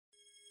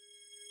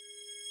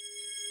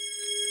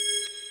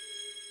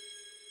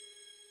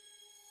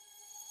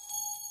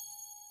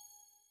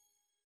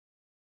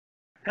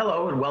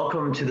Hello and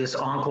welcome to this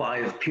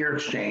OncLive Peer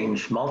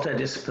Exchange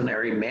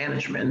Multidisciplinary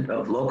Management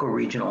of Local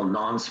Regional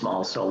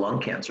Non-Small Cell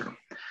Lung Cancer.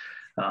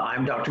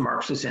 I'm Dr.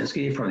 Mark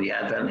Sosinski from the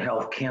Advent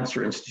Health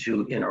Cancer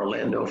Institute in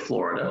Orlando,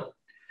 Florida.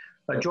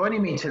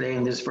 Joining me today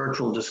in this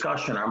virtual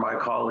discussion are my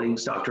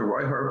colleagues, Dr.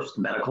 Roy Herbst,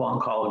 medical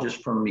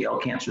oncologist from Yale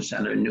Cancer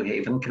Center in New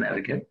Haven,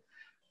 Connecticut,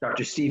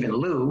 Dr. Stephen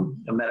Liu,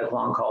 a medical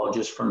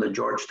oncologist from the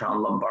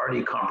Georgetown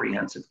Lombardi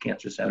Comprehensive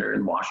Cancer Center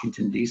in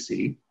Washington,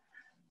 D.C.,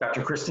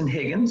 Dr. Kristen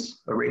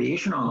Higgins, a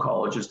radiation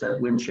oncologist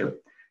at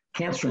Winship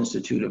Cancer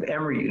Institute of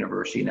Emory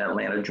University in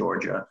Atlanta,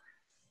 Georgia.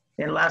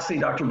 And lastly,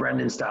 Dr.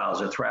 Brendon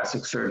Stiles, a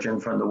thoracic surgeon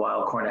from the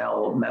Weill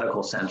Cornell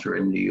Medical Center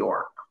in New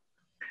York.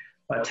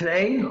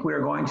 Today, we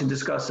are going to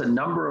discuss a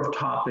number of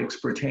topics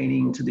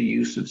pertaining to the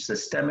use of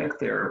systemic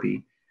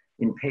therapy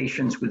in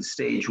patients with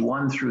stage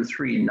 1 through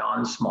 3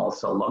 non-small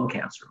cell lung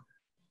cancer.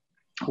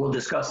 We'll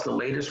discuss the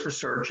latest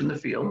research in the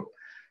field,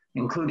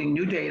 including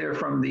new data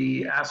from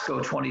the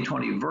ASCO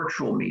 2020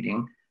 virtual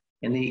meeting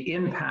and the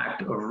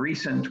impact of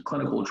recent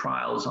clinical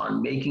trials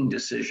on making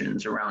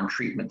decisions around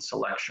treatment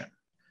selection.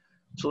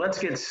 So let's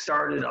get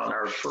started on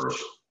our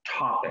first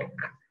topic.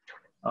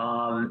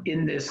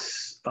 In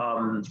this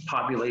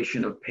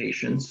population of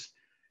patients,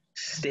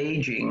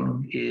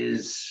 staging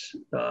is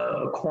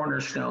a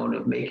cornerstone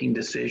of making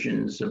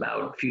decisions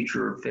about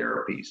future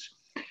therapies.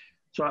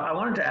 So I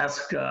wanted to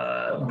ask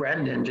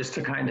Brendon just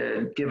to kind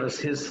of give us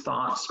his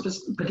thoughts,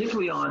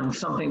 particularly on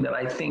something that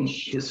I think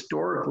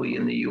historically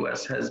in the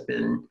U.S. has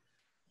been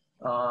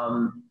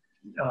often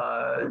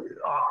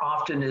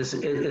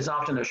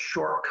a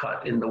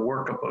shortcut in the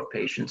workup of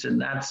patients, and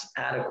that's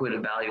adequate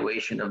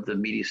evaluation of the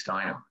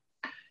mediastinum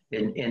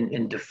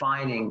in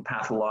defining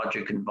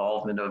pathologic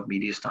involvement of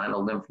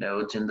mediastinal lymph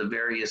nodes and the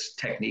various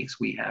techniques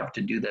we have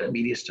to do that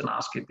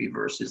mediastinoscopy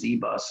versus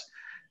EBUS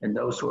and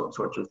those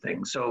sorts of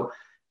things. So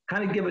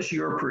kind of give us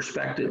your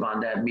perspective on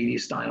that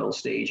mediastinal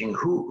staging.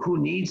 Who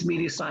needs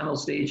mediastinal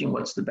staging?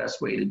 What's the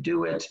best way to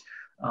do it?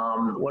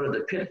 What are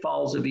the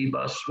pitfalls of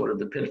EBUS? What are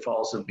the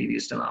pitfalls of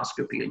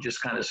mediastinoscopy? And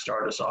just kind of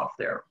start us off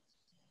there.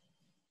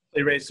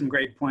 They raised some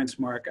great points,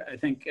 Mark. I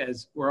think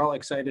as we're all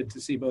excited to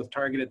see both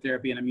targeted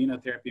therapy and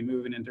immunotherapy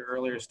moving into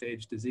earlier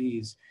stage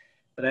disease,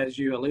 but as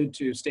you allude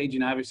to,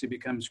 staging obviously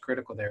becomes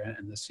critical there,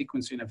 and the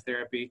sequencing of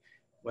therapy,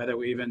 whether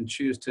we even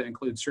choose to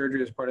include surgery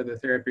as part of the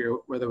therapy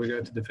or whether we go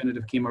to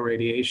definitive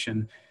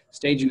chemoradiation,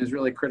 staging is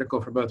really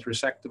critical for both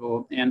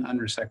resectable and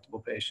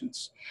unresectable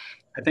patients.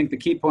 I think the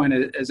key point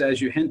is,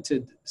 as you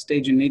hinted,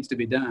 staging needs to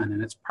be done,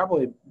 and it's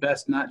probably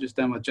best not just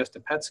done with just a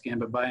PET scan,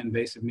 but by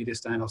invasive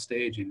mediastinal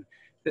staging.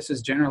 This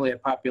is generally a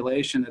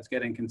population that's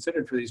getting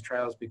considered for these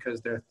trials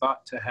because they're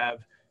thought to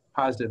have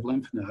positive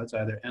lymph nodes,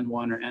 either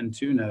N1 or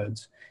N2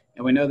 nodes.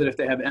 And we know that if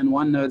they have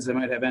N1 nodes, they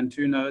might have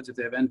N2 nodes. If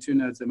they have N2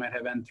 nodes, they might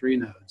have N3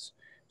 nodes.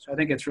 So I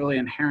think it's really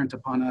inherent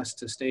upon us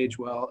to stage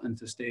well and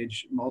to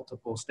stage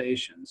multiple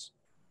stations.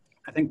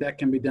 I think that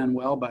can be done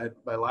well by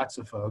lots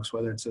of folks,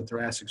 whether it's a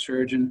thoracic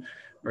surgeon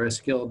or a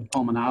skilled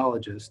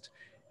pulmonologist.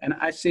 And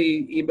I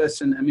see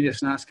EBUS and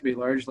mediastinoscopy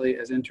largely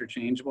as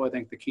interchangeable. I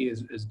think the key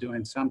is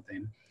doing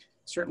something.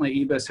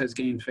 Certainly EBUS has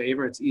gained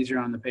favor. It's easier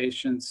on the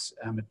patients.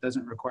 It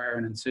doesn't require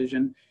an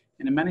incision.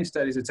 And in many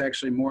studies, it's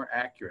actually more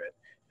accurate.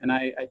 And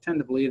I tend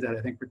to believe that.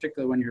 I think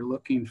particularly when you're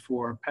looking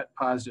for PET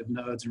positive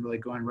nodes and really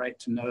going right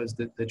to nodes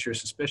that you're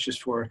suspicious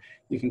for,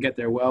 you can get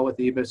there well with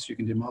EBUS. You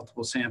can do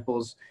multiple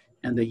samples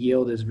and the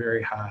yield is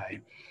very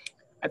high.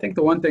 I think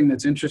the one thing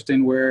that's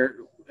interesting where,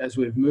 as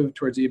we've moved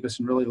towards EBUS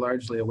and really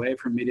largely away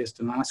from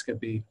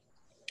mediastinoscopy,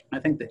 I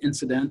think the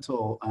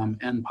incidental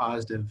N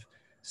positive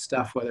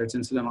stuff, whether it's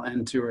incidental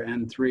N2 or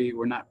N3,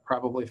 we're not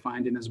probably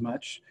finding as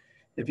much.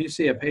 If you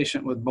see a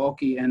patient with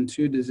bulky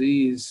N2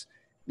 disease,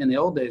 in the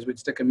old days, we'd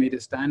stick a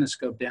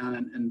mediastinoscope down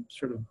and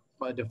sort of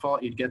by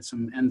default, you'd get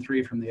some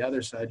N3 from the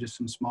other side, just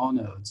some small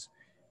nodes.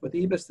 With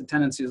EBUS, the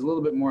tendency is a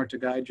little bit more to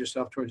guide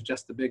yourself towards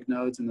just the big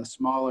nodes, and the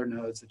smaller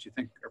nodes that you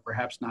think are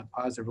perhaps not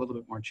positive, a little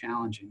bit more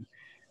challenging.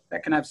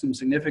 That can have some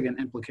significant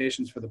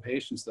implications for the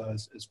patients, though,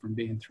 as from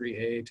being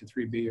 3A to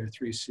 3B or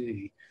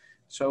 3C.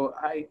 So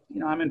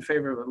I'm in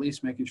favor of at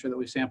least making sure that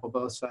we sample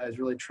both sides,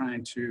 really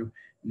trying to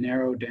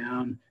narrow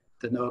down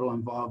the nodal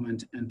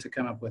involvement and to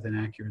come up with an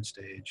accurate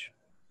stage.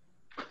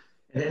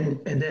 And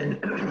then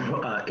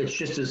it's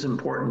just as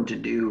important to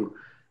do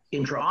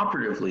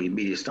intraoperatively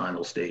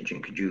mediastinal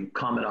staging. Could you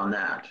comment on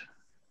that?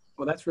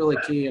 Well, that's really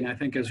key. And I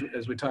think as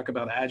we talk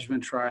about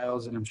adjuvant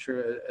trials, and I'm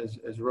sure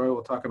as Roy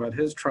will talk about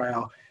his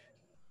trial,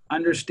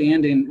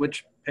 understanding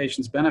which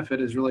patients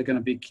benefit is really going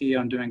to be key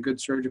on doing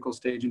good surgical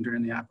staging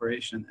during the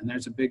operation. And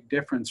there's a big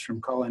difference from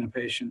calling a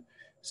patient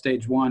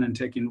stage 1 and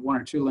taking 1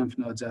 or 2 lymph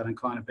nodes out and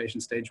calling a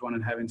patient stage 1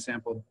 and having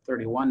sampled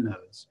 31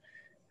 nodes.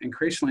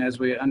 Increasingly, as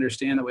we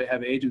understand that we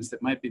have agents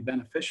that might be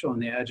beneficial in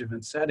the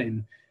adjuvant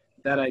setting,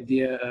 that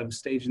idea of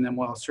staging them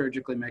well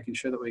surgically, making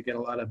sure that we get a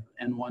lot of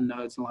N1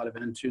 nodes and a lot of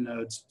N2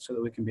 nodes so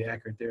that we can be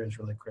accurate there is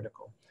really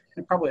critical.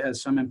 It probably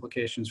has some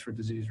implications for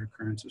disease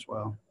recurrence as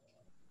well.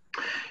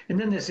 And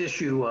then this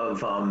issue of,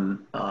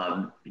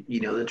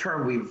 the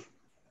term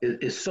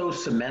is so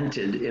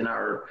cemented in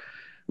our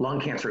lung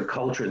cancer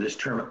culture this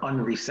term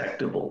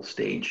unresectable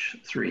stage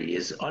 3.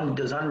 Does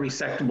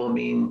unresectable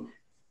mean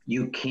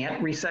you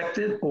can't resect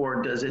it,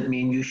 or does it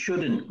mean you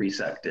shouldn't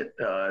resect it?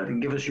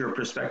 Give us your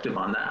perspective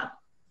on that.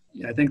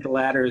 Yeah, I think the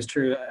latter is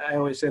true. I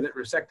always say that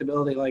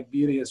resectability, like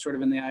beauty, is sort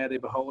of in the eye of the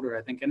beholder.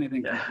 I think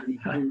anything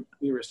can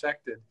be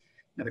resected.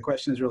 Now, the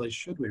question is really,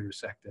 should we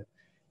resect it?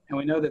 And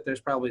we know that there's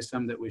probably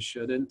some that we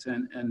shouldn't.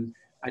 And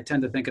I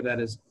tend to think of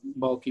that as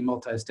bulky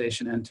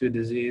multi-station N2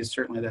 disease.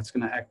 Certainly that's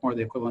going to act more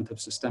the equivalent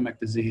of systemic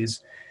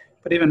disease.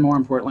 But even more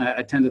importantly,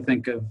 I tend to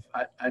think of,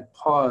 I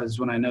pause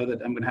when I know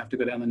that I'm going to have to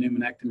go down the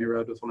pneumonectomy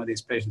road with one of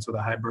these patients with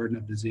a high burden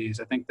of disease.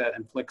 I think that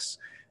inflicts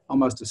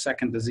almost a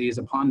second disease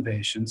upon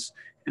patients.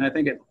 And I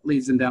think it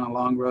leads them down a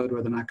long road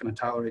where they're not going to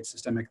tolerate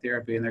systemic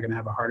therapy and they're going to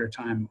have a harder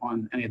time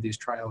on any of these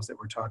trials that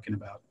we're talking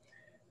about.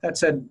 That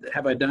said,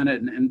 have I done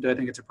it and do I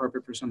think it's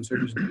appropriate for some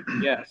surgeons to do?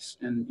 Yes,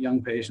 in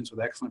young patients with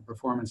excellent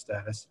performance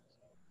status.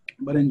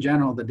 But in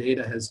general, the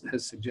data has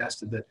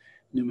suggested that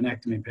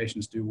pneumonectomy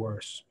patients do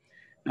worse.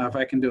 Now, if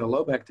I can do a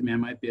lobectomy, I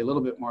might be a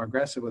little bit more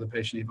aggressive with a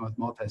patient even with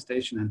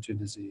multi-station N2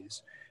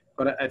 disease.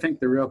 But I think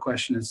the real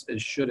question is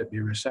should it be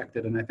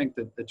resected? And I think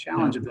that the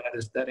challenge of that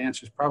is that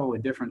answer is probably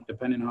different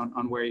depending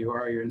on where you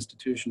are, your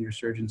institution, your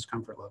surgeon's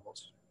comfort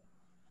levels.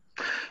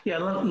 Yeah,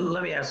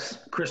 let me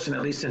ask Kristen,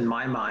 at least in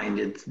my mind,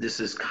 this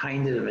is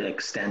kind of an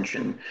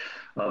extension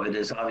of it.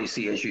 Is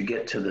obviously as you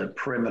get to the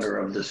perimeter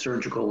of the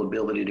surgical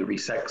ability to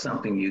resect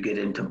something, you get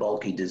into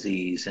bulky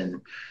disease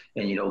and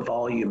you know,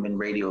 volume in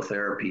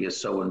radiotherapy is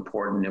so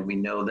important. And we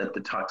know that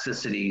the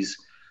toxicities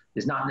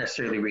is not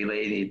necessarily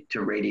related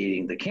to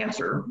radiating the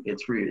cancer.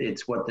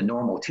 It's what the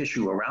normal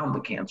tissue around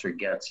the cancer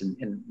gets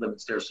and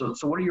limits there. So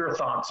what are your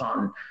thoughts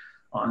on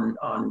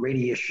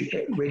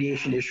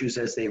radiation issues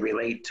as they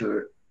relate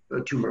to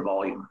tumor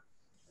volume?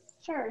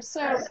 Sure.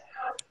 So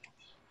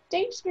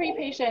stage 3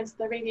 patients,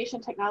 the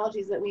radiation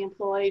technologies that we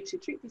employ to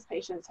treat these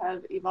patients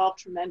have evolved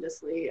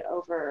tremendously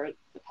over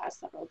the past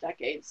several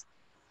decades.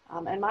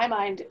 In my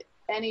mind,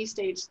 any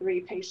stage 3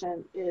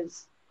 patient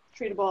is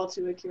treatable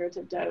to a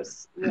curative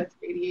dose with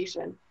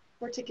radiation.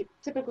 We're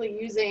typically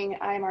using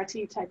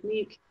IMRT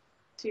technique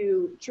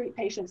to treat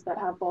patients that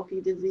have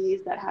bulky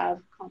disease, that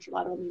have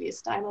contralateral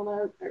mediastinal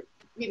node, or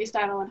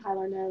mediastinal and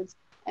hilar nodes,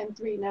 and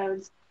 3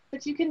 nodes.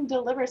 But you can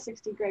deliver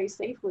 60 gray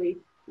safely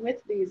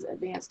with these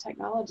advanced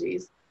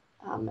technologies.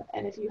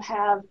 And if you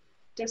have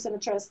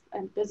dosimetrists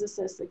and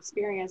physicists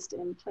experienced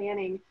in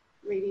planning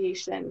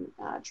radiation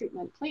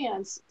treatment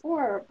plans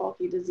for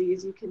bulky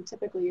disease, you can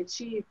typically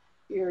achieve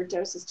your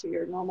doses to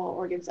your normal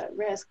organs at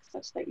risk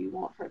such that you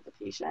won't hurt the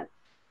patient.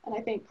 And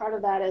I think part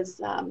of that is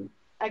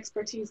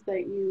expertise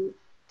that you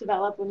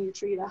develop when you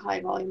treat a high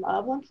volume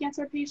of lung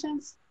cancer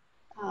patients.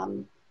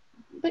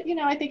 But, you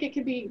know, I think it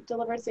can be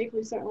delivered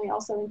safely, certainly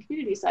also in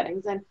community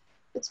settings. And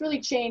it's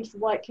really changed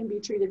what can be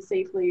treated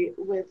safely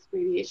with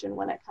radiation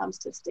when it comes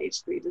to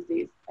stage 3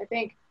 disease. I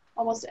think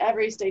almost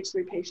every stage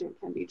 3 patient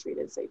can be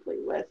treated safely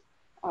with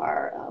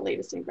our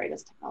latest and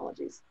greatest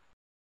technologies.